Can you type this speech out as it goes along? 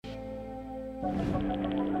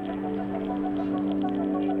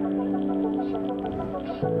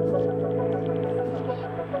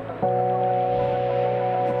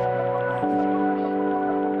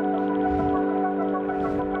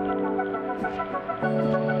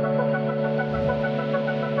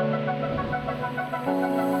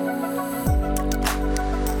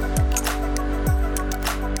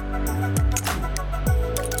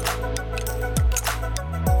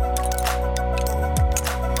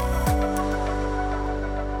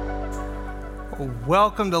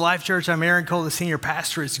Welcome to Life Church. I'm Aaron Cole, the senior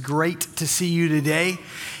pastor. It's great to see you today.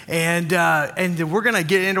 And we're going to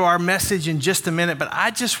get into our message in just a minute, but I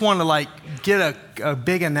just want to get a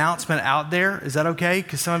big announcement out there. Is that okay?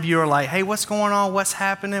 Because some of you are like, hey, what's going on? What's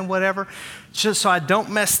happening? Whatever. Just so I don't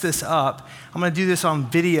mess this up, I'm going to do this on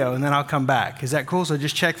video and then I'll come back. Is that cool? So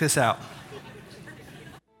just check this out.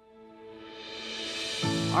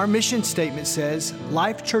 Our mission statement says,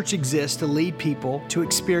 Life Church exists to lead people to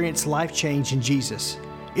experience life change in Jesus.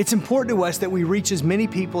 It's important to us that we reach as many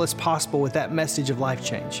people as possible with that message of life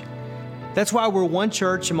change. That's why we're one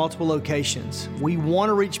church in multiple locations. We want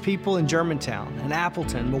to reach people in Germantown and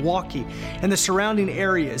Appleton, Milwaukee, and the surrounding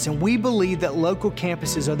areas, and we believe that local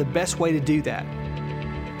campuses are the best way to do that.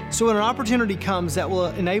 So when an opportunity comes that will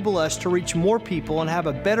enable us to reach more people and have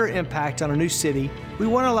a better impact on a new city, we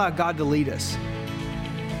want to allow God to lead us.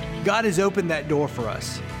 God has opened that door for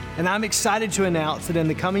us, and I'm excited to announce that in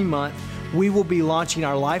the coming month, we will be launching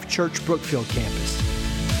our Life Church Brookfield campus.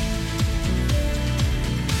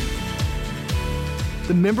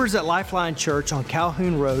 The members at Lifeline Church on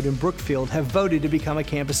Calhoun Road in Brookfield have voted to become a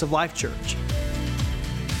campus of Life Church.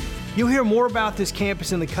 You'll hear more about this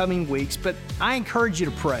campus in the coming weeks, but I encourage you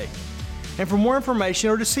to pray. And for more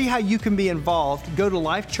information or to see how you can be involved, go to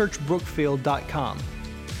lifechurchbrookfield.com.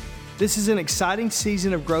 This is an exciting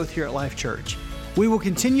season of growth here at Life Church. We will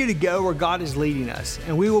continue to go where God is leading us,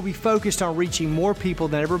 and we will be focused on reaching more people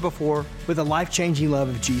than ever before with the life-changing love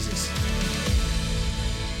of Jesus.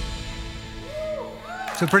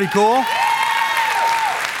 So pretty cool?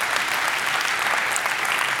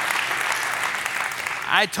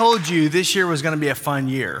 I told you this year was going to be a fun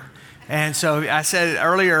year. And so I said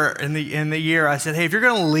earlier in the year, I said, hey, if you're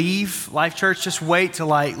going to leave Life Church, just wait till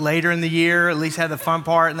later in the year, at least have the fun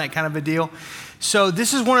part and that kind of a deal. So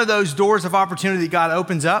this is one of those doors of opportunity that God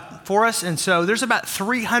opens up for us. And so there's about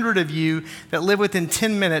 300 of you that live within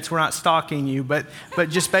 10 minutes. We're not stalking you, but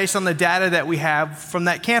just based on the data that we have from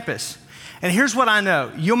that campus. And here's what I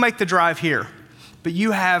know. You'll make the drive here, but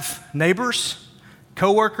you have neighbors,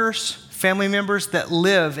 coworkers, family members that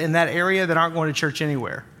live in that area that aren't going to church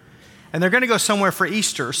anywhere. And they're going to go somewhere for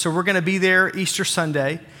Easter. So we're going to be there Easter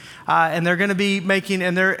Sunday. And they're going to be making,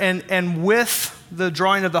 and with the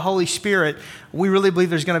drawing of the Holy Spirit, we really believe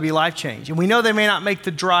there's going to be life change. And we know they may not make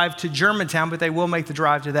the drive to Germantown, but they will make the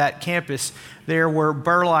drive to that campus there where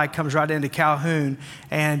Burleigh comes right into Calhoun.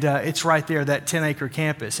 And it's right there, that 10-acre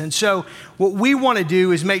campus. And so what we want to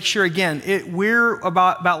do is make sure, again, we're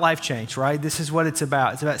about life change, right? This is what it's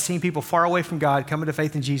about. It's about seeing people far away from God coming to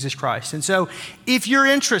faith in Jesus Christ. And so if you're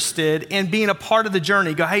interested in being a part of the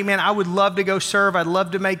journey, go, hey, man, I would love to go serve. I'd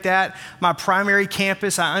love to make that my primary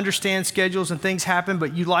campus. I understand schedules and things happen,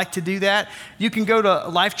 but you'd like to do that, you can go to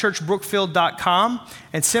lifechurchbrookfield.com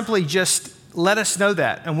and simply just let us know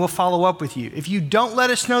that, and we'll follow up with you. If you don't let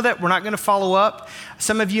us know that, we're not going to follow up.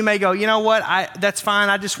 Some of you may go, you know what, that's fine.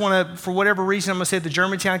 I just want to, for whatever reason, I'm going to say at the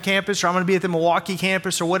Germantown campus, or I'm going to be at the Milwaukee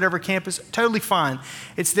campus, or whatever campus. Totally fine.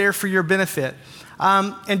 It's there for your benefit.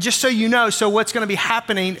 And just so you know, so what's going to be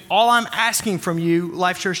happening, all I'm asking from you,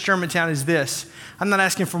 Life Church Germantown, is this. I'm not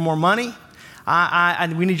asking for more money.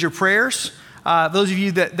 We need your prayers. Those of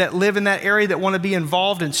you that live in that area that want to be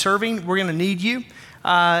involved in serving, we're going to need you.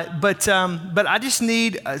 But I just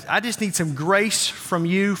need some grace from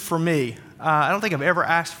you for me. I don't think I've ever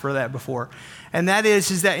asked for that before. And that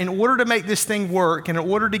is that in order to make this thing work, and in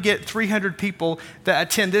order to get 300 people that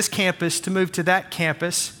attend this campus to move to that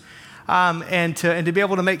campus, and to be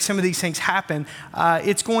able to make some of these things happen,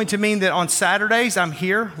 it's going to mean that on Saturdays I'm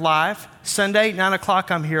here live. Sunday, 9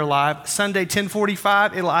 o'clock, I'm here live. Sunday,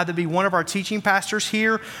 10:45, it'll either be one of our teaching pastors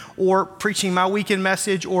here or preaching my weekend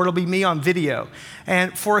message, or it'll be me on video.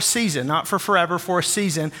 And for a season, not for forever, for a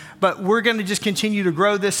season. But we're going to just continue to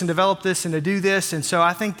grow this and develop this and to do this. And so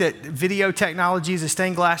I think that video technology is a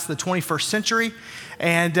stained glass of the 21st century.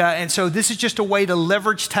 And so this is just a way to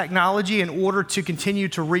leverage technology in order to continue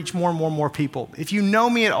to reach more and more people. If you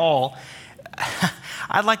know me at all,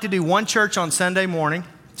 I'd like to do one church on Sunday morning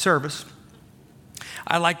service.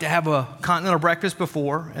 I'd like to have a continental breakfast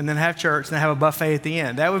before, and then have church, and then have a buffet at the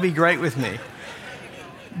end. That would be great with me.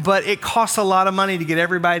 but it costs a lot of money to get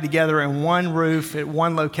everybody together in one roof at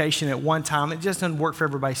one location at one time. It just doesn't work for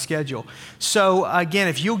everybody's schedule. So again,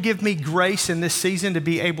 if you'll give me grace in this season to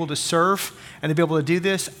be able to serve and to be able to do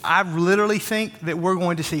this, I literally think that we're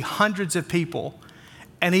going to see hundreds of people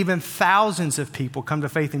and even thousands of people come to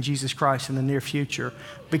faith in Jesus Christ in the near future.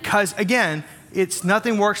 Because again, it's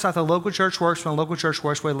nothing works like the local church works when a local church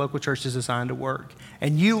works the way the local church is designed to work.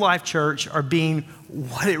 And you, Life Church, are being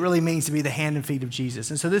what it really means to be the hand and feet of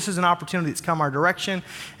Jesus. And so this is an opportunity that's come our direction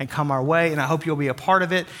and come our way, and I hope you'll be a part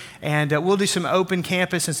of it. And we'll do some open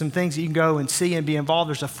campus and some things that you can go and see and be involved.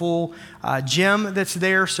 There's a full gym that's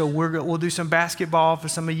there, so we'll do some basketball for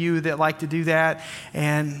some of you that like to do that.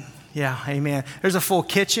 And yeah, amen. There's a full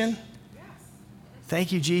kitchen.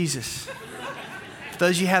 Thank you, Jesus. For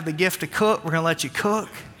those of you who have the gift to cook, we're going to let you cook.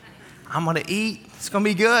 I'm going to eat. It's going to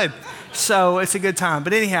be good. So it's a good time.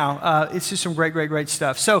 But anyhow, it's just some great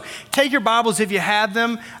stuff. So take your Bibles if you have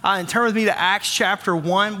them and turn with me to Acts chapter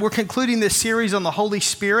 1. We're concluding this series on the Holy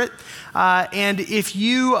Spirit. And if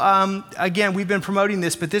you, again, we've been promoting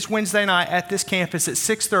this, but this Wednesday night at this campus at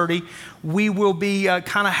 6:30, we will be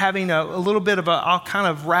kind of having a little bit of I'll kind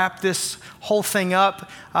of wrap this whole thing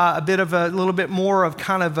up, a little bit more of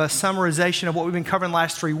kind of a summarization of what we've been covering the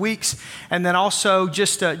last 3 weeks. And then also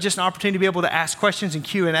just an opportunity to be able to ask questions in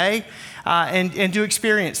Q&A. And to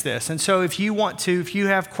experience this. And so if you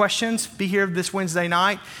have questions, be here this Wednesday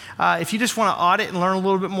night. If you just want to audit and learn a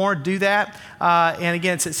little bit more, do that. And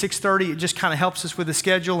again, it's at 6:30. It just kind of helps us with the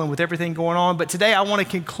schedule and with everything going on. But today I want to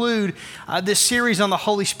conclude this series on the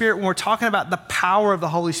Holy Spirit when we're talking about the power of the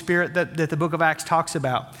Holy Spirit that the book of Acts talks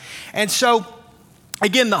about. And so,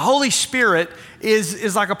 again, the Holy Spirit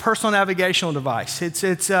is like a personal navigational device.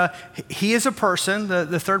 He is a person,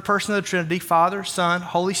 the third person of the Trinity, Father, Son,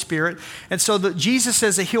 Holy Spirit. And so Jesus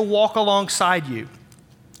says that he'll walk alongside you.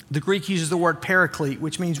 The Greek uses the word paraclete,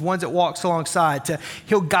 which means one that walks alongside.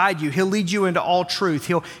 He'll guide you. He'll lead you into all truth.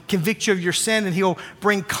 He'll convict you of your sin, and he'll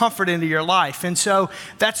bring comfort into your life. And so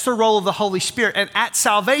that's the role of the Holy Spirit. And at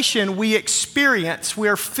salvation, we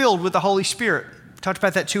are filled with the Holy Spirit. Talked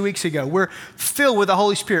about that 2 weeks ago. We're filled with the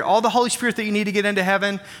Holy Spirit. All the Holy Spirit that you need to get into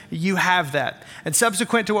heaven, you have that. And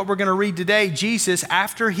subsequent to what we're going to read today, Jesus,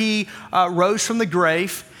 after he rose from the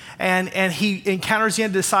grave, and he encounters the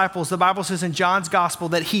disciples, the Bible says in John's gospel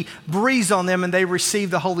that he breathes on them and they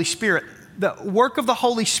receive the Holy Spirit. The work of the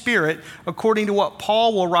Holy Spirit, according to what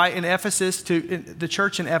Paul will write in Ephesus to the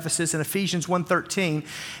church in Ephesus in Ephesians 1:13,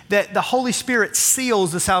 that the Holy Spirit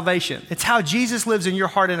seals the salvation. It's how Jesus lives in your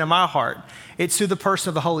heart and in my heart. It's through the person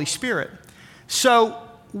of the Holy Spirit. So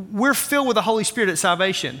we're filled with the Holy Spirit at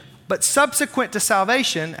salvation. But subsequent to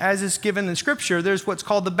salvation, as is given in Scripture, there's what's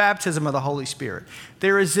called the baptism of the Holy Spirit.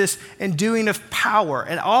 There is this enduing of power.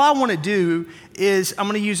 And all I want to do is, I'm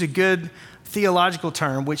going to use a good theological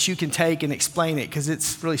term, which you can take and explain it because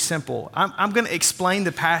it's really simple. I'm going to explain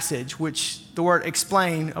the passage, which the word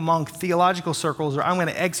explain among theological circles, or I'm going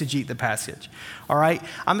to exegete the passage. All right?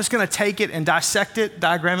 I'm just going to take it and dissect it,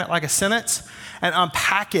 diagram it like a sentence, and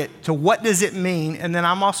unpack it to what does it mean. And then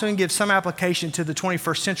I'm also going to give some application to the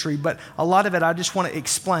 21st century, but a lot of it I just want to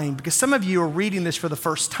explain because some of you are reading this for the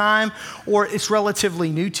first time or it's relatively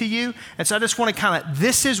new to you. And so I just want to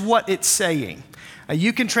this is what it's saying.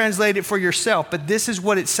 You can translate it for yourself, but this is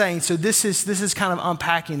what it's saying. So this is kind of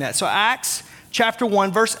unpacking that. So Acts chapter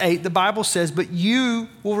 1, verse 8, the Bible says, "But you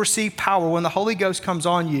will receive power when the Holy Ghost comes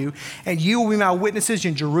on you, and you will be my witnesses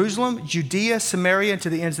in Jerusalem, Judea, Samaria, and to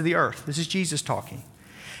the ends of the earth." This is Jesus talking.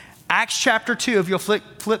 Acts chapter 2, if you'll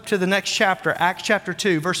flip to the next chapter, Acts chapter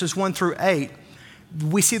 2, verses 1 through 8,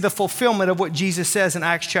 we see the fulfillment of what Jesus says in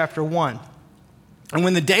Acts chapter 1. "And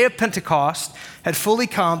when the day of Pentecost had fully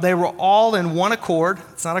come, they were all in one accord."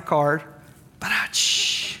 It's not a card.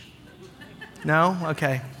 No?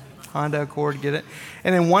 Okay. Honda Accord, get it?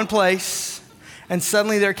 "And in one place, and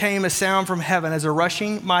suddenly there came a sound from heaven as a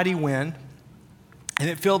rushing mighty wind, and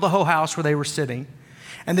it filled the whole house where they were sitting.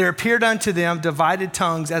 And there appeared unto them divided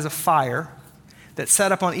tongues as a fire that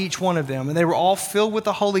sat upon each one of them. And they were all filled with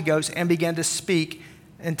the Holy Ghost and began to speak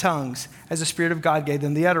in tongues as the Spirit of God gave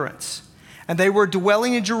them the utterance. And they were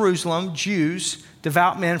dwelling in Jerusalem, Jews,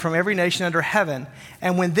 devout men from every nation under heaven.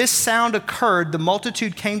 And when this sound occurred, the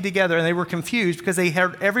multitude came together, and they were confused because they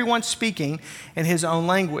heard everyone speaking in his own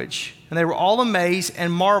language. And they were all amazed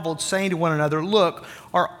and marveled, saying to one another, 'Look,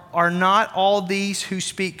 are not all these who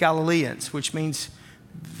speak Galileans?'" Which means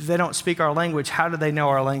they don't speak our language. How do they know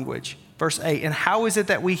our language? Verse 8, "And how is it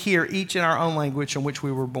that we hear each in our own language in which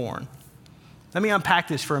we were born?" Let me unpack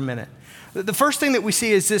this for a minute. The first thing that we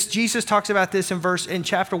see is this. Jesus talks about this in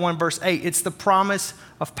chapter 1, verse 8. It's the promise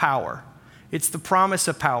of power. It's the promise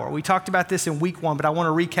of power. We talked about this in week 1, but I want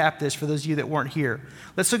to recap this for those of you that weren't here.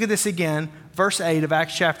 Let's look at this again, verse 8 of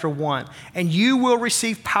Acts chapter 1. And you will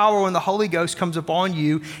receive power when the Holy Ghost comes upon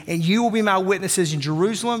you, and you will be my witnesses in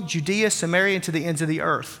Jerusalem, Judea, Samaria, and to the ends of the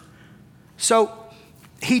earth. So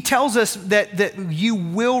he tells us that you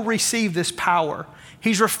will receive this power.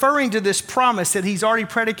 He's referring to this promise that he's already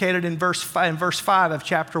predicated in verse 5 of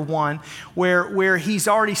chapter 1, where he's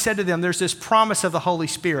already said to them, there's this promise of the Holy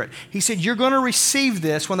Spirit. He said, you're going to receive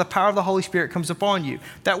this when the power of the Holy Spirit comes upon you.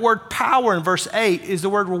 That word power in verse 8 is the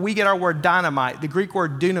word where we get our word dynamite, the Greek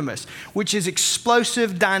word dunamis, which is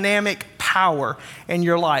explosive, dynamic power in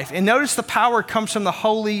your life. And notice the power comes from the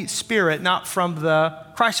Holy Spirit, not from the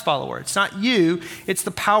Christ follower. It's not you, it's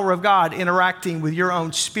the power of God interacting with your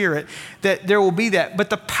own spirit, that there will be that.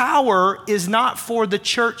 But the power is not for the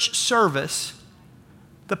church service.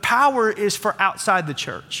 The power is for outside the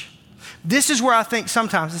church. This is where I think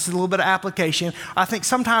sometimes, this is a little bit of application, I think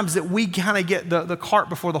sometimes that we kind of get the cart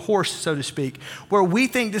before the horse, so to speak, where we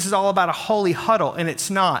think this is all about a holy huddle, and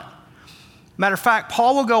it's not. Matter of fact,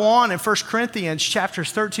 Paul will go on in 1 Corinthians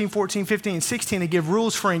chapters 13, 14, 15, and 16 to give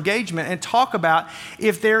rules for engagement and talk about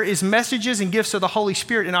if there is messages and gifts of the Holy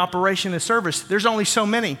Spirit in operation in service, there's only so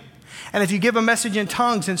many. And if you give a message in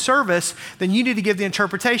tongues in service, then you need to give the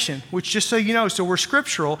interpretation, which just so you know, so we're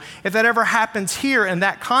scriptural. If that ever happens here in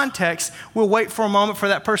that context, we'll wait for a moment for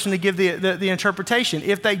that person to give the interpretation.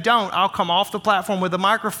 If they don't, I'll come off the platform with a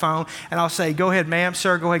microphone and I'll say, go ahead, ma'am,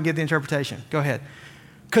 sir, go ahead and give the interpretation. Go ahead.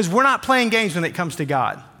 Because we're not playing games when it comes to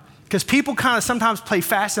God. Because people kind of sometimes play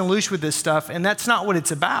fast and loose with this stuff, and that's not what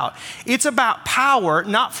it's about. It's about power,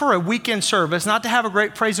 not for a weekend service, not to have a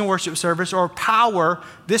great praise and worship service, or power,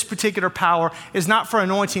 this particular power is not for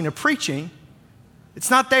anointing or preaching. It's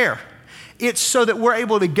not there. It's so that we're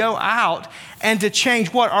able to go out and to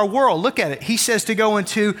change what? Our world. Look at it. He says to go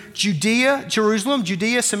into Judea, Jerusalem,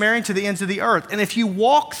 Judea, Samaria, and to the ends of the earth. And if you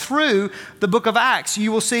walk through the book of Acts,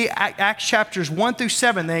 you will see Acts chapters 1 through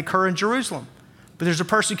 7, they occur in Jerusalem. But there's a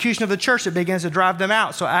persecution of the church that begins to drive them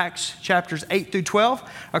out. So Acts chapters 8 through 12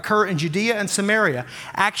 occur in Judea and Samaria.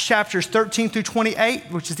 Acts chapters 13 through 28,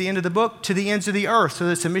 which is the end of the book, to the ends of the earth. So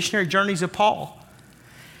that's the missionary journeys of Paul.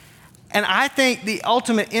 And I think the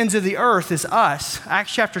ultimate ends of the earth is us.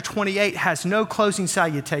 Acts chapter 28 has no closing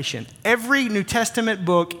salutation. Every New Testament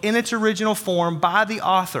book in its original form by the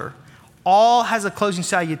author all has a closing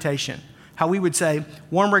salutation. How we would say,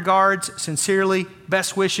 warm regards, sincerely,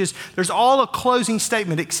 best wishes. There's all a closing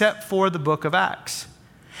statement except for the book of Acts.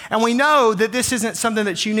 And we know that this isn't something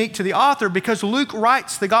that's unique to the author because Luke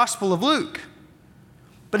writes the Gospel of Luke.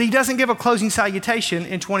 But he doesn't give a closing salutation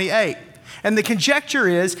in 28. And the conjecture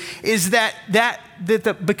is that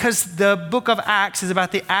because the book of Acts is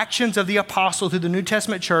about the actions of the apostle through the New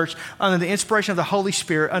Testament church under the inspiration of the Holy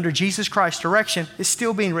Spirit, under Jesus Christ's direction, is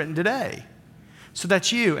still being written today. So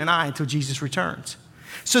that's you and I until Jesus returns.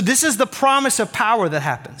 So this is the promise of power that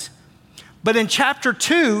happens. But in chapter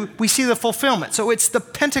 2, we see the fulfillment. So it's the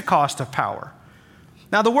Pentecost of power.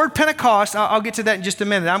 Now, the word Pentecost, I'll get to that in just a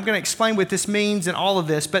minute. I'm going to explain what this means and all of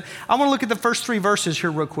this, but I want to look at the first 3 verses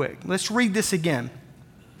here real quick. Let's read this again.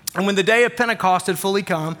 And when the day of Pentecost had fully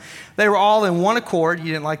come, they were all in one accord. You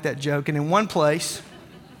didn't like that joke. And in one place.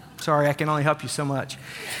 Sorry, I can only help you so much.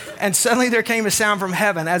 And suddenly there came a sound from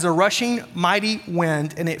heaven as a rushing mighty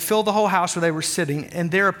wind, and it filled the whole house where they were sitting.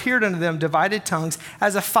 And there appeared unto them divided tongues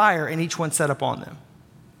as a fire, and each one set upon them.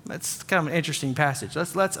 That's kind of an interesting passage.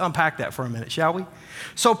 Let's unpack that for a minute, shall we?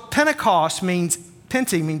 So Pentecost means,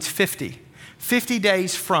 Pente means 50. 50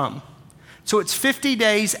 days from. So it's 50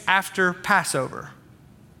 days after Passover.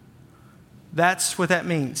 That's what that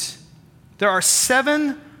means. There are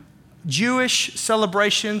 7 Jewish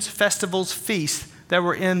celebrations, festivals, feasts that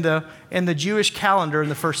were in the Jewish calendar in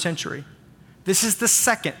the first century. This is the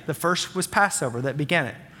second. The first was Passover that began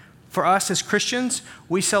it. For us as Christians,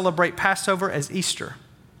 we celebrate Passover as Easter.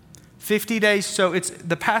 50 days, so it's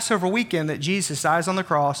the Passover weekend that Jesus dies on the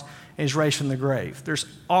cross and is raised from the grave. There's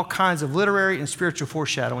all kinds of literary and spiritual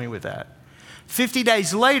foreshadowing with that. 50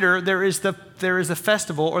 days later, there is the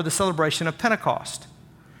festival or the celebration of Pentecost.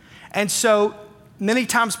 And so many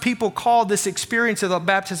times people call this experience of the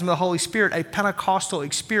baptism of the Holy Spirit a Pentecostal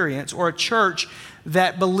experience, or a church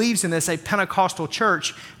that believes in this, a Pentecostal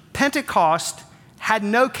church. Pentecost had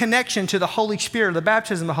no connection to the Holy Spirit, the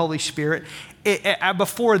baptism of the Holy Spirit.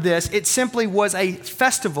 Before this, it simply was a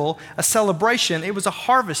festival, a celebration. It was a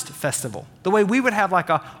harvest festival. The way we would have like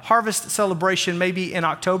a harvest celebration maybe in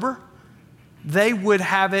October, they would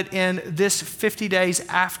have it in this 50 days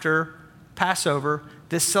after Passover.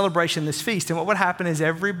 this celebration, this feast. And what would happen is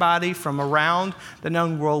everybody from around the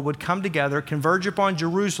known world would come together, converge upon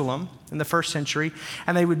Jerusalem in the first century,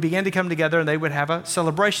 and they would begin to come together and they would have a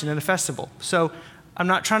celebration and a festival. So I'm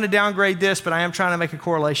not trying to downgrade this, but I am trying to make a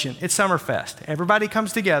correlation. It's Summerfest. Everybody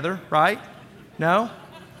comes together, right? No?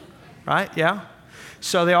 Right? Yeah?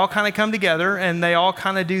 So they all kind of come together and they all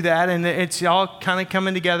kind of do that, and it's all kind of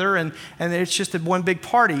coming together, and it's just one big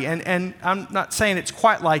party. And I'm not saying it's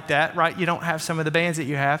quite like that, right? You don't have some of the bands that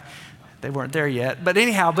you have. They weren't there yet. But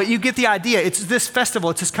anyhow, but you get the idea. It's this festival.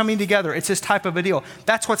 It's this coming together. It's this type of a deal.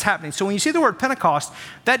 That's what's happening. So when you see the word Pentecost,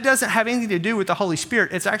 that doesn't have anything to do with the Holy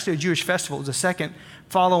Spirit. It's actually a Jewish festival. It's the second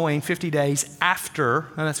following 50 days after,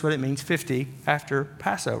 and that's what it means, 50, after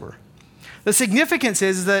Passover. The significance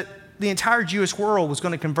is that the entire Jewish world was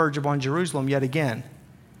going to converge upon Jerusalem yet again.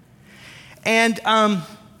 And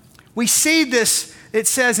we see this, it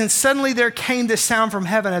says, and suddenly there came this sound from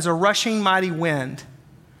heaven as a rushing mighty wind.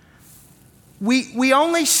 We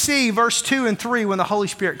only see verse 2 and 3 when the Holy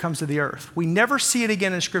Spirit comes to the earth. We never see it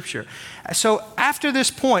again in Scripture. So after this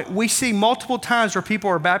point, we see multiple times where people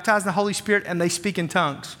are baptized in the Holy Spirit and they speak in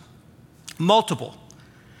tongues. Multiple.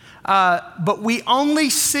 But we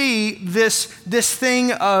only see this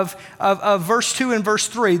thing of verse 2 and verse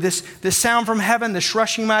 3, this sound from heaven, this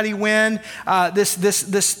rushing mighty wind,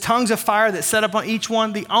 this tongues of fire that set up on each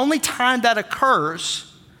one. The only time that occurs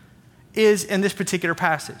is in this particular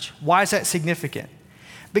passage. Why is that significant?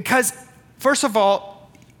 Because, first of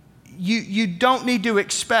all, you don't need to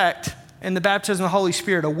expect in the baptism of the Holy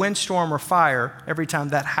Spirit a windstorm or fire every time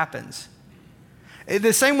that happens.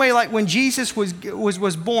 The same way like when Jesus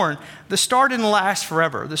was born, the star didn't last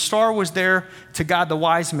forever. The star was there to guide the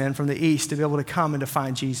wise men from the east to be able to come and to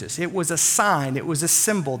find Jesus. It was a sign. It was a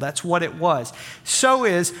symbol. That's what it was. So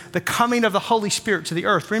is the coming of the Holy Spirit to the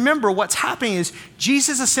earth. Remember, what's happening is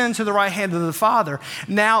Jesus ascends to the right hand of the Father.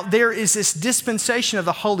 Now there is this dispensation of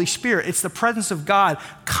the Holy Spirit. It's the presence of God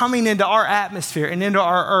coming into our atmosphere and into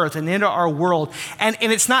our earth and into our world. And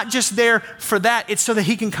it's not just there for that. It's so that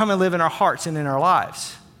he can come and live in our hearts and in our lives.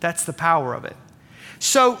 That's the power of it.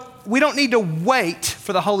 So we don't need to wait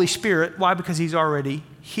for the Holy Spirit. Why? Because he's already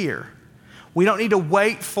here. We don't need to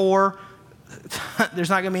wait for,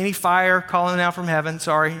 there's not going to be any fire calling out from heaven.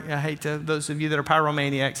 Sorry, I hate to, those of you that are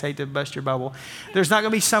pyromaniacs, hate to bust your bubble. There's not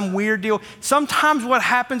going to be some weird deal. Sometimes what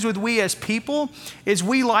happens with we as people is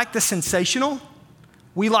we like the sensational.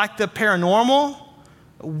 We like the paranormal.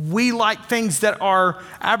 We like things that are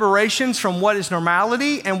aberrations from what is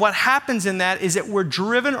normality. And what happens in that is that we're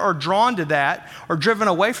driven or drawn to that or driven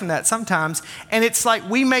away from that sometimes. And it's like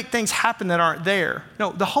we make things happen that aren't there.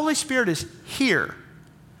 No, the Holy Spirit is here.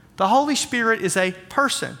 The Holy Spirit is a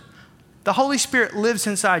person. The Holy Spirit lives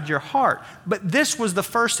inside your heart. But this was the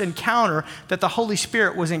first encounter that the Holy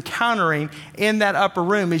Spirit was encountering in that upper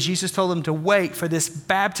room as Jesus told them to wait for this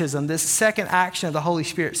baptism, this second action of the Holy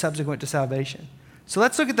Spirit subsequent to salvation. So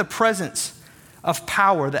let's look at the presence of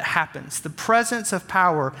power that happens, the presence of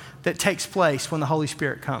power that takes place when the Holy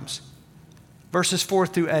Spirit comes. Verses 4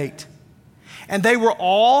 through 8. And they were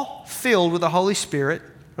all filled with the Holy Spirit,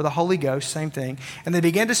 or the Holy Ghost, same thing, and they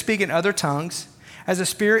began to speak in other tongues as the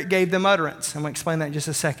Spirit gave them utterance. I'm going to explain that in just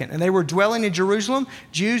a second. And they were dwelling in Jerusalem,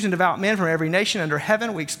 Jews and devout men from every nation under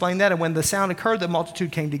heaven. We explained that. And when the sound occurred, the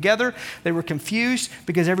multitude came together. They were confused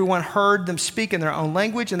because everyone heard them speak in their own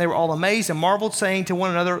language. And they were all amazed and marveled, saying to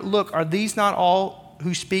one another, "Look, are these not all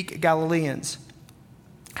who speak Galileans?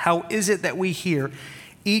 How is it that we hear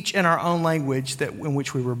each in our own language in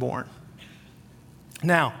which we were born?"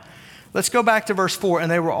 Now, let's go back to verse 4.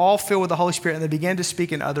 And they were all filled with the Holy Spirit, and they began to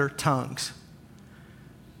speak in other tongues.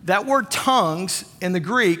 That word tongues in the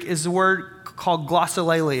Greek is the word called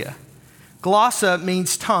glossolalia. Glossa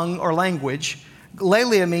means tongue or language.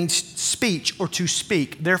 Lalia means speech or to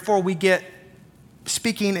speak. Therefore, we get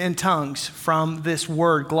speaking in tongues from this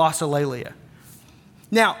word glossolalia.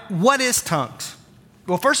 Now, what is tongues?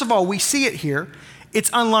 Well, first of all, we see it here. It's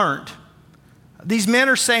unlearned. These men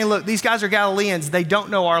are saying, look, these guys are Galileans. They don't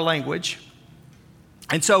know our language.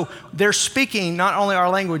 And so they're speaking not only our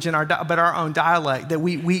language but our own dialect, that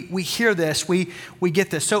we hear this, we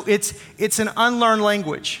get this. So it's an unlearned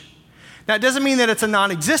language. Now, it doesn't mean that it's a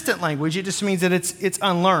non-existent language. It just means that it's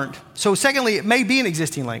unlearned. So secondly, it may be an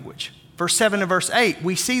existing language. Verse 7 and verse 8,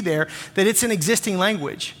 we see there that it's an existing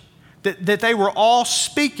language, that they were all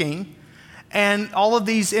speaking and all of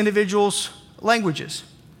these individuals' languages.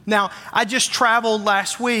 Now, I just traveled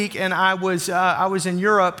last week, and I was in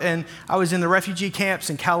Europe, and I was in the refugee camps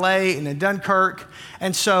in Calais and in Dunkirk,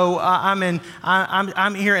 and so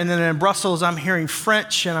I'm here, and then in Brussels, I'm hearing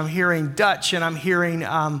French, and I'm hearing Dutch, and I'm hearing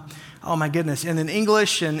Oh my goodness. And then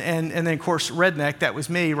English and then of course redneck, that was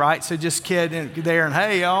me, right? So just kid there and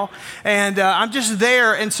hey y'all. And I'm just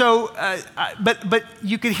there. And so, but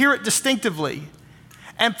you could hear it distinctively.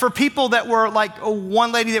 And for people that were like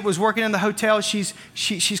one lady that was working in the hotel, she's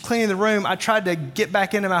cleaning the room. I tried to get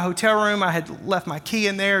back into my hotel room. I had left my key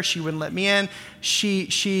in there. She wouldn't let me in.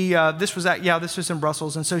 This was in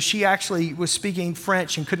Brussels. And so she actually was speaking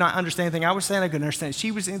French and could not understand anything I was saying. I couldn't understand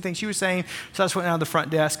anything she was saying. So I just went down to the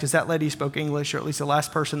front desk because that lady spoke English, or at least the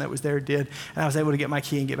last person that was there did. And I was able to get my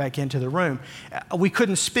key and get back into the room. We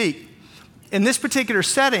couldn't speak. In this particular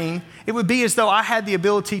setting, it would be as though I had the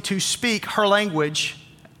ability to speak her language,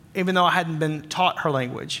 even though I hadn't been taught her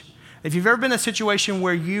language. If you've ever been in a situation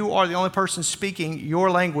where you are the only person speaking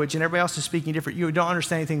your language and everybody else is speaking different, you don't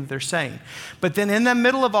understand anything that they're saying. But then in the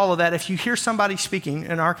middle of all of that, if you hear somebody speaking,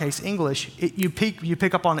 in our case, English, you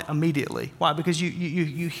pick up on it immediately. Why? Because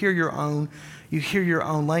you hear your own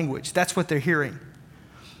language. That's what they're hearing.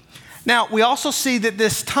 Now, we also see that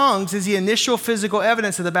this tongues is the initial physical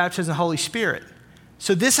evidence of the baptism of the Holy Spirit.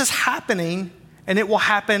 So this is happening. And it will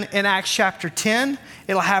happen in Acts chapter 10.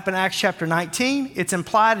 It'll happen in Acts chapter 19. It's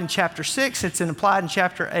implied in chapter 6. It's implied in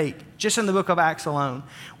chapter 8, just in the book of Acts alone.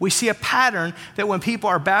 We see a pattern that when people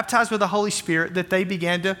are baptized with the Holy Spirit, that they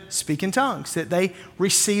begin to speak in tongues, that they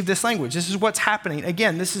receive this language. This is what's happening.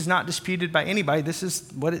 Again, this is not disputed by anybody. This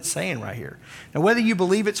is what it's saying right here. Now, whether you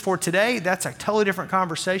believe it's for today, that's a totally different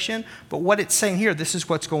conversation. But what it's saying here, this is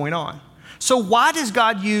what's going on. So why does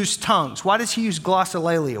God use tongues? Why does he use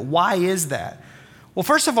glossolalia? Why is that? Well,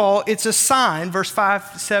 first of all, it's a sign. Verse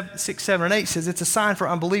 5, 6, 7, and 8 says it's a sign for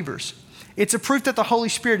unbelievers. It's a proof that the Holy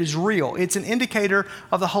Spirit is real. It's an indicator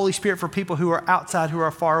of the Holy Spirit for people who are outside, who are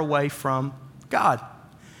far away from God.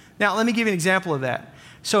 Now, let me give you an example of that.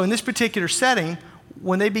 So in this particular setting,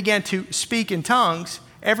 when they began to speak in tongues,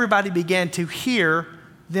 everybody began to hear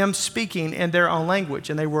them speaking in their own language,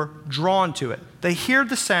 and they were drawn to it. They hear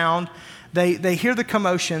the sound. They hear the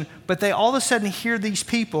commotion, but they all of a sudden hear these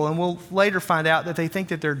people, and we'll later find out that they think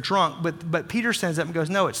that they're drunk. But Peter stands up and goes,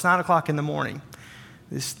 no, it's 9 o'clock in the morning.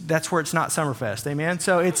 That's where it's not Summerfest, amen?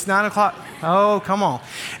 So it's 9 o'clock. Oh, come on.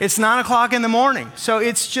 It's 9 o'clock in the morning. So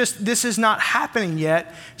it's just, this is not happening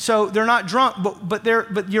yet. So they're not drunk, but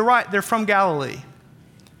you're right, they're from Galilee.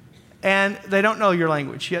 And they don't know your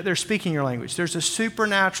language, yet they're speaking your language. There's a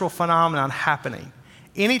supernatural phenomenon happening.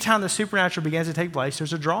 Anytime the supernatural begins to take place,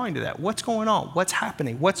 there's a drawing to that. What's going on? What's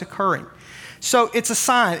happening? What's occurring? So it's a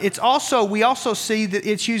sign. We also see that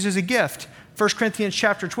it's used as a gift. 1 Corinthians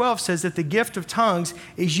chapter 12 says that the gift of tongues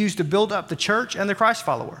is used to build up the church and the Christ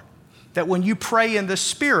follower. That when you pray in the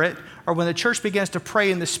Spirit, or when the church begins to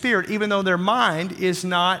pray in the Spirit, even though their mind is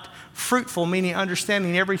not fruitful, meaning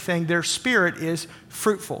understanding everything, their spirit is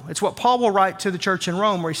fruitful. It's what Paul will write to the church in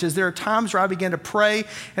Rome, where he says, there are times where I begin to pray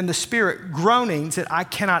in the Spirit, groanings that I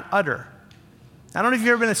cannot utter. I don't know if you've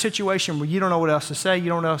ever been in a situation where you don't know what else to say, you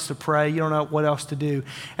don't know what else to pray, you don't know what else to do.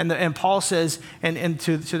 And Paul says and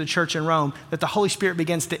to the church in Rome that the Holy Spirit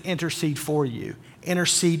begins to intercede for you,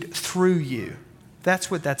 intercede through you.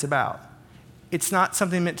 That's what that's about. It's not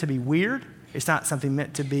something meant to be weird. It's not something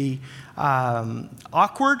meant to be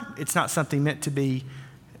awkward. It's not something meant to be,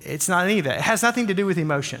 it's not any of that. It has nothing to do with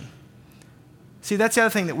emotion. See, that's the other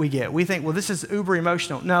thing that we get. We think, well, this is uber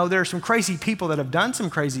emotional. No, there are some crazy people that have done some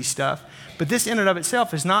crazy stuff, but this in and of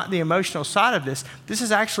itself is not the emotional side of this. This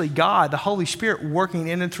is actually God, the Holy Spirit, working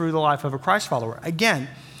in and through the life of a Christ follower. Again,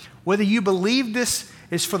 whether you believe this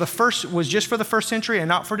was just for the first century and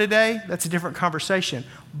not for today, that's a different conversation.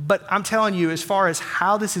 But I'm telling you, as far as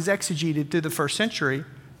how this is exegeted through the first century,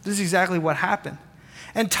 this is exactly what happened.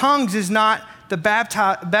 And tongues is not the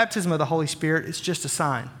baptism of the Holy Spirit, it's just a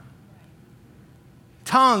sign.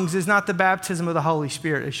 Tongues is not the baptism of the Holy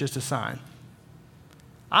Spirit, it's just a sign.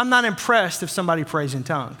 I'm not impressed if somebody prays in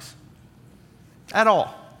tongues at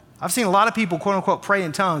all. I've seen a lot of people, quote unquote, pray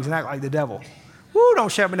in tongues and act like the devil. Woo,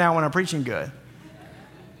 don't shut me down when I'm preaching good.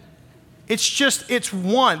 It's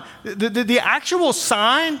one. The actual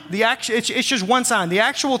sign, it's just one sign. The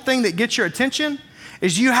actual thing that gets your attention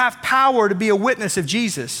is you have power to be a witness of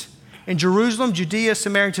Jesus in Jerusalem, Judea,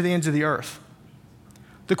 Samaria, to the ends of the earth.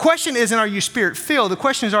 The question isn't, are you Spirit-filled? The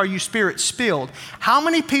question is, are you Spirit-spilled? How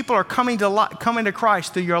many people are coming to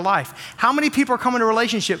Christ through your life? How many people are coming to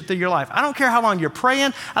relationship through your life? I don't care how long you're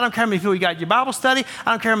praying. I don't care how many people you got in your Bible study.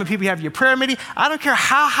 I don't care how many people you have in your prayer meeting. I don't care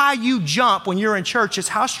how high you jump when you're in church. It's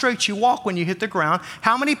how straight you walk when you hit the ground.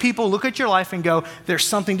 How many people look at your life and go, there's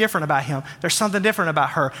something different about him. There's something different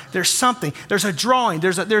about her. There's something. There's a drawing.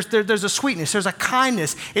 There's a sweetness. There's a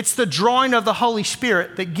kindness. It's the drawing of the Holy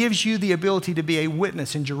Spirit that gives you the ability to be a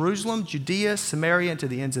witness in Jerusalem, Judea, Samaria, and to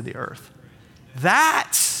the ends of the earth.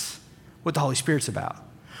 That's what the Holy Spirit's about.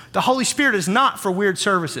 The Holy Spirit is not for weird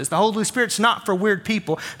services. The Holy Spirit's not for weird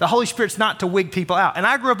people. The Holy Spirit's not to wig people out. And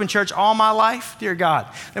I grew up in church all my life. Dear God,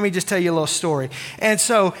 let me just tell you a little story. And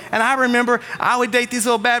I remember I would date these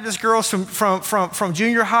little Baptist girls from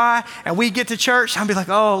junior high, and we'd get to church. I'd be like,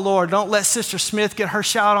 oh, Lord, don't let Sister Smith get her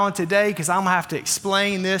shout on today, because I'm going to have to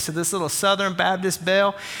explain this to this little Southern Baptist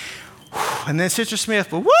belle. And then Sister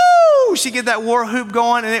Smith would, woo, she'd get that war hoop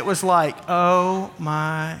going, and it was like, oh,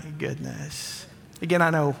 my goodness. Again,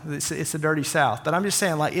 I know it's the dirty South, but I'm just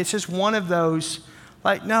saying, like, it's just one of those,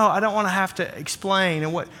 like, no, I don't want to have to explain.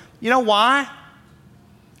 And you know why?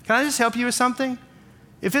 Can I just help you with something?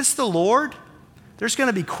 If it's the Lord, there's going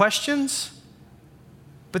to be questions,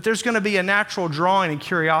 but there's going to be a natural drawing and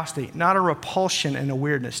curiosity, not a repulsion and a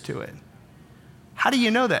weirdness to it. How do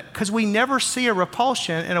you know that? Because we never see a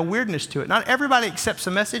repulsion and a weirdness to it. Not everybody accepts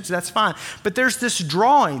the message, that's fine. But there's this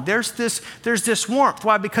drawing, there's this warmth.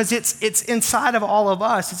 Why? Because it's inside of all of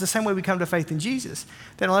us. It's the same way we come to faith in Jesus.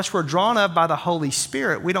 That unless we're drawn up by the Holy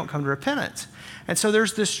Spirit, we don't come to repentance. And so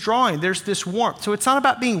there's this drawing, there's this warmth. So it's not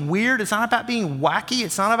about being weird, it's not about being wacky,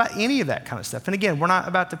 it's not about any of that kind of stuff. And again, we're not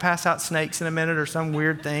about to pass out snakes in a minute or some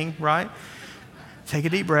weird thing, right? Take a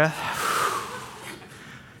deep breath.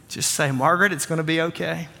 Just say, Margaret, it's going to be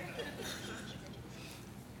okay.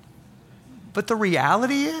 But the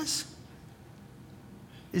reality is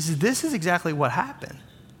this is exactly what happened.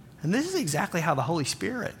 And this is exactly how the Holy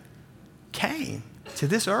Spirit came to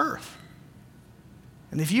this earth.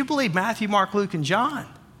 And if you believe Matthew, Mark, Luke, and John,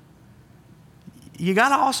 you got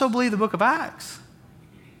to also believe the book of Acts.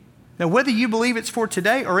 Now, whether you believe it's for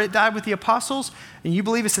today or it died with the apostles and you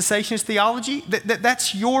believe it's cessationist theology,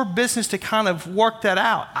 that's your business to kind of work that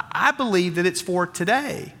out. I believe that it's for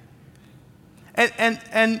today.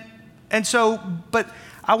 And so, but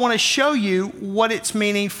I want to show you what it's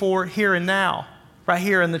meaning for here and now, right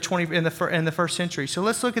here in the first century. So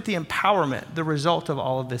let's look at the empowerment, the result of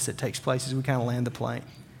all of this that takes place as we kind of land the plane.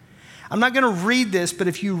 I'm not going to read this, but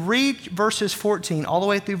if you read verses 14 all the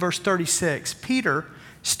way through verse 36, Peter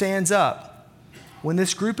stands up when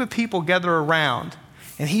this group of people gather around,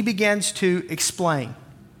 and he begins to explain.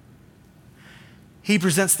 He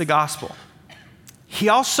presents the gospel. He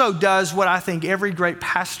also does what I think every great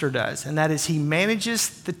pastor does, and that is he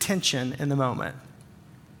manages the tension in the moment.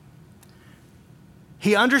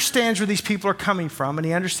 He understands where these people are coming from, and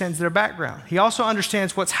he understands their background. He also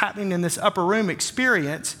understands what's happening in this upper room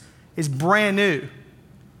experience is brand new.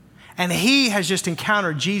 And he has just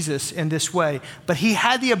encountered Jesus in this way. But he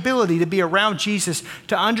had the ability to be around Jesus,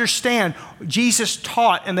 to understand. Jesus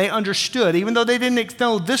taught and they understood. Even though they didn't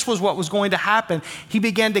know this was what was going to happen, he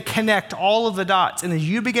began to connect all of the dots. And as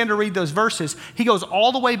you begin to read those verses, he goes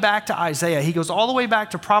all the way back to Isaiah. He goes all the way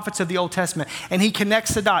back to prophets of the Old Testament. And he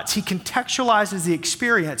connects the dots. He contextualizes the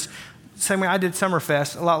experience. Same way I did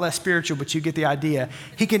Summerfest, a lot less spiritual, but you get the idea.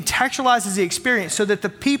 He contextualizes the experience so that the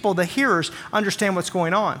people, the hearers, understand what's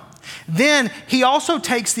going on. Then he also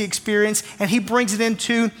takes the experience and he brings it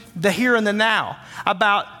into the here and the now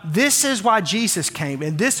about this is why Jesus came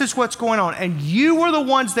and this is what's going on. And you were the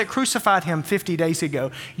ones that crucified him 50 days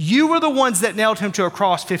ago. You were the ones that nailed him to a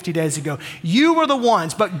cross 50 days ago. You were the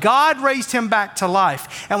ones, but God raised him back to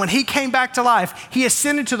life. And when he came back to life, he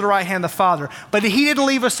ascended to the right hand of the Father. But he didn't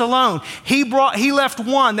leave us alone. He left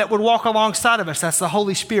one that would walk alongside of us. That's the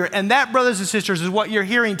Holy Spirit. And that, brothers and sisters, is what you're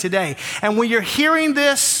hearing today. And when you're hearing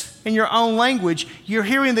this in your own language, you're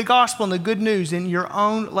hearing the gospel and the good news in your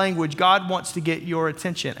own language. God wants to get your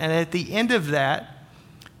attention. And at the end of that,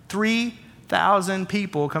 3,000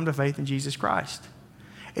 people come to faith in Jesus Christ.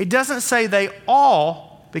 It doesn't say they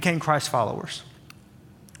all became Christ followers,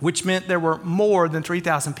 which meant there were more than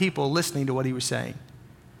 3,000 people listening to what he was saying.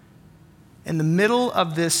 In the middle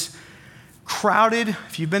of this crowded,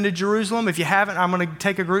 if you've been to Jerusalem, if you haven't, I'm going to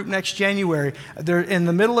take a group next January. They're in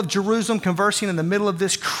the middle of Jerusalem, conversing in the middle of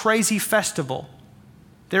this crazy festival.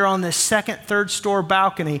 They're on this second, third store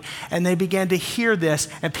balcony, and they began to hear this,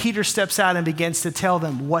 and Peter steps out and begins to tell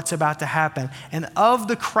them what's about to happen. And of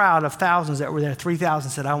the crowd of thousands that were there,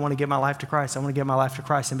 3,000 said, I want to give my life to Christ. I want to give my life to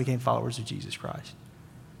Christ, and became followers of Jesus Christ.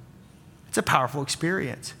 It's a powerful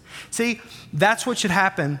experience. See, that's what should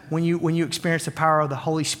happen when you experience the power of the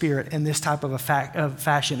Holy Spirit in this type of a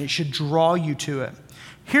fashion. It should draw you to it.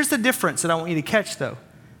 Here's the difference that I want you to catch, though.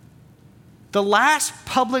 The last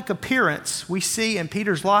public appearance we see in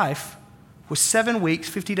Peter's life was 7 weeks,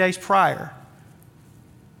 50 days prior,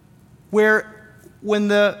 where when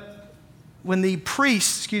the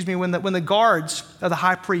guards of the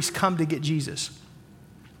high priest come to get Jesus,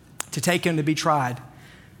 to take him to be tried,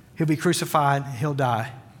 he'll be crucified, he'll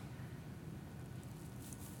die.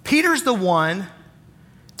 Peter's the one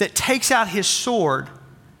that takes out his sword,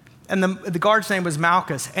 and the guard's name was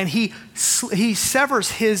Malchus, and he severs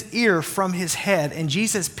his ear from his head, and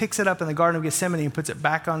Jesus picks it up in the Garden of Gethsemane and puts it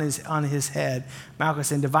back on his head,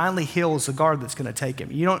 Malchus, and divinely heals the guard that's going to take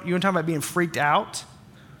him. You want to talk about being freaked out?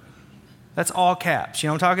 That's all caps. You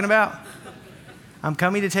know what I'm talking about? I'm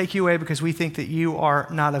coming to take you away because we think that you are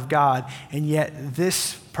not of God, and yet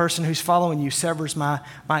this person who's following you severs my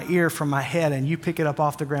ear from my head, and you pick it up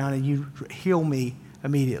off the ground and you heal me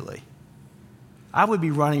immediately. I would be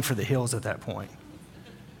running for the hills at that point.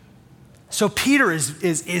 So Peter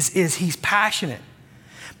he's passionate.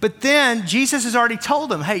 But then Jesus has already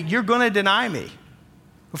told him, hey, you're going to deny me.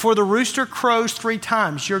 Before the rooster crows 3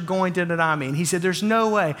 times, you're going to deny me. And he said, there's no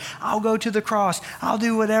way. I'll go to the cross. I'll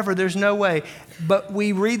do whatever. There's no way. But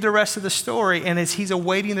we read the rest of the story, and as he's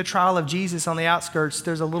awaiting the trial of Jesus on the outskirts,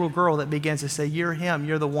 there's a little girl that begins to say, you're him,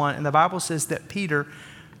 you're the one. And the Bible says that Peter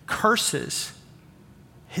curses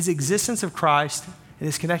his existence of Christ and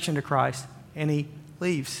his connection to Christ, and he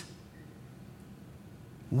leaves.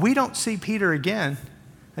 We don't see Peter again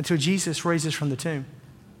until Jesus raises from the tomb.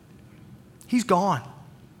 He's gone.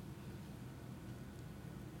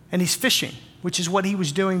 And he's fishing, which is what he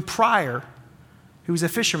was doing prior. He was a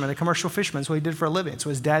fisherman, a commercial fisherman. That's what he did for a living. So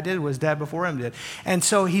his dad did what his dad before him did. And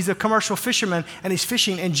so he's a commercial fisherman, and he's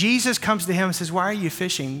fishing. And Jesus comes to him and says, why are you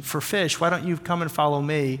fishing for fish? Why don't you come and follow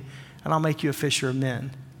me, and I'll make you a fisher of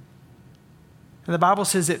men? And the Bible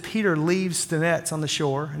says that Peter leaves the nets on the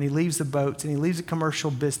shore, and he leaves the boats, and he leaves the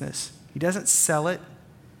commercial business. He doesn't sell it.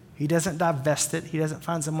 He doesn't divest it. He doesn't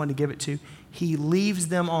find someone to give it to. He leaves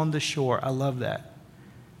them on the shore. I love that.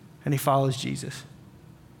 And he follows Jesus.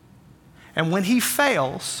 And when he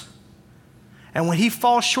fails, and when he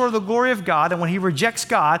falls short of the glory of God, and when he rejects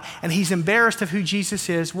God, and he's embarrassed of who Jesus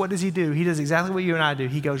is, what does he do? He does exactly what you and I do.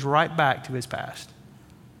 He goes right back to his past.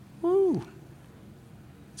 Woo.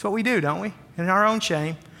 That's what we do, don't we? In our own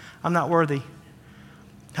shame. I'm not worthy.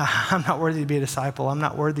 I'm not worthy to be a disciple. I'm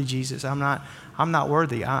not worthy, Jesus. I'm not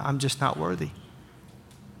worthy. I'm just not worthy.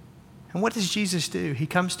 And what does Jesus do? He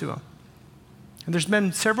comes to him. And there's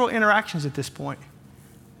been several interactions at this point.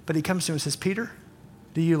 But he comes to him and says, Peter,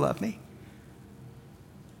 do you love me?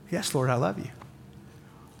 Yes, Lord, I love you.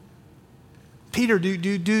 Peter, do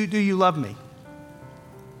you love me?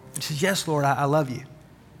 He says, yes, Lord, I love you.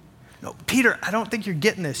 No, Peter, I don't think you're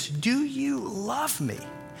getting this. Do you love me?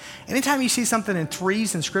 Anytime you see something in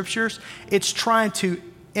threes in scriptures, it's trying to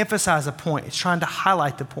emphasize a point. It's trying to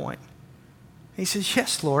highlight the point. He says,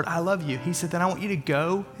 yes, Lord, I love you. He said, then I want you to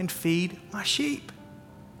go and feed my sheep.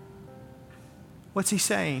 What's he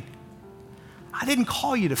saying? I didn't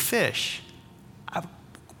call you to fish. I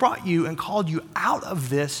brought you and called you out of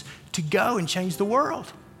this to go and change the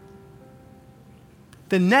world.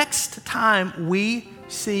 The next time we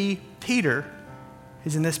see Peter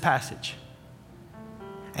is in this passage.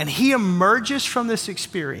 And he emerges from this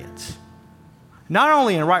experience not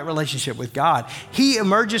only in a right relationship with God, he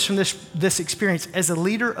emerges from this experience as a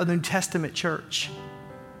leader of the New Testament church.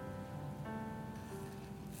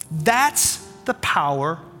 That's the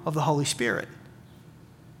power of the Holy Spirit.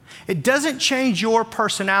 It doesn't change your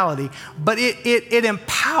personality, but it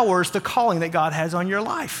empowers the calling that God has on your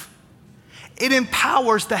life. It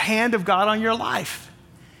empowers the hand of God on your life.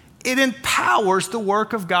 It empowers the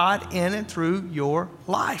work of God in and through your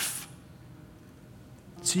life.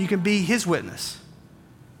 So you can be his witness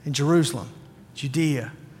in Jerusalem,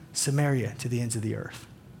 Judea, Samaria, to the ends of the earth.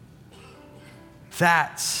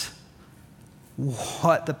 That's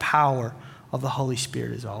what the power of the Holy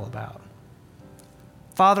Spirit is all about.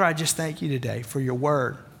 Father, I just thank you today for your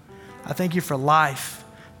word. I thank you for life.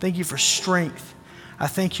 Thank you for strength. I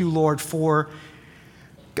thank you, Lord, for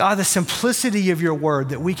God, the simplicity of your word,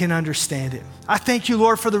 that we can understand it. I thank you,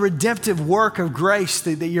 Lord, for the redemptive work of grace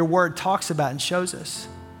that your word talks about and shows us.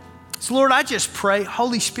 So, Lord, I just pray,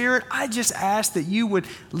 Holy Spirit, I just ask that you would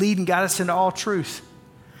lead and guide us into all truth.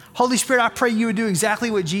 Holy Spirit, I pray you would do exactly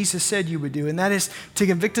what Jesus said you would do, and that is to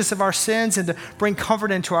convict us of our sins and to bring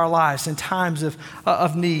comfort into our lives in times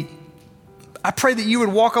of need. I pray that you would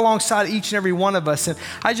walk alongside each and every one of us, and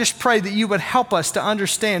I just pray that you would help us to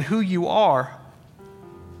understand who you are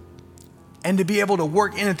and to be able to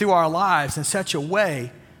work in and through our lives in such a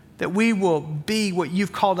way that we will be what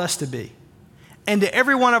you've called us to be. And to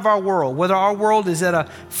every one of our world, whether our world is at a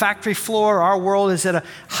factory floor, our world is at a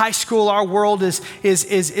high school, our world is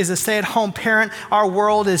a stay-at-home parent, our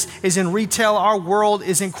world is in retail, our world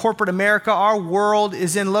is in corporate America, our world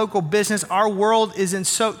is in local business, our world is in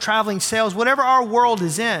traveling sales, whatever our world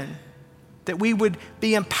is in, that we would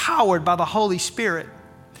be empowered by the Holy Spirit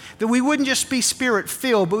That we wouldn't just be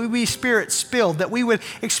Spirit-filled, but we'd be Spirit-spilled. That we would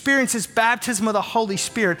experience this baptism of the Holy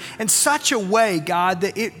Spirit in such a way, God,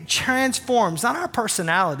 that it transforms, not our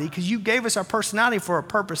personality, because you gave us our personality for a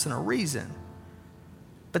purpose and a reason,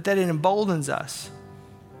 but that it emboldens us.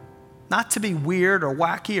 Not to be weird or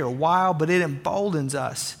wacky or wild, but it emboldens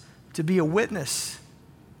us to be a witness.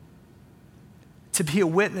 To be a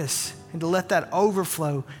witness and to let that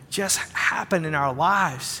overflow just happen in our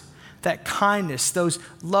lives. That kindness, those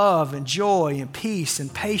love and joy and peace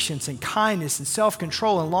and patience and kindness and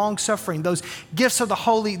self-control and long-suffering, those gifts of the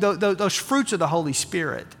Holy, those fruits of the Holy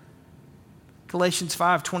Spirit. Galatians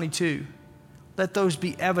 5:22. Let those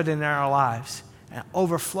be evident in our lives and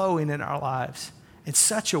overflowing in our lives in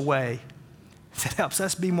such a way that helps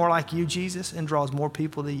us be more like you, Jesus, and draws more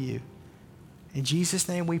people to you. In Jesus'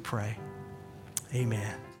 name we pray.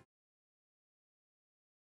 Amen.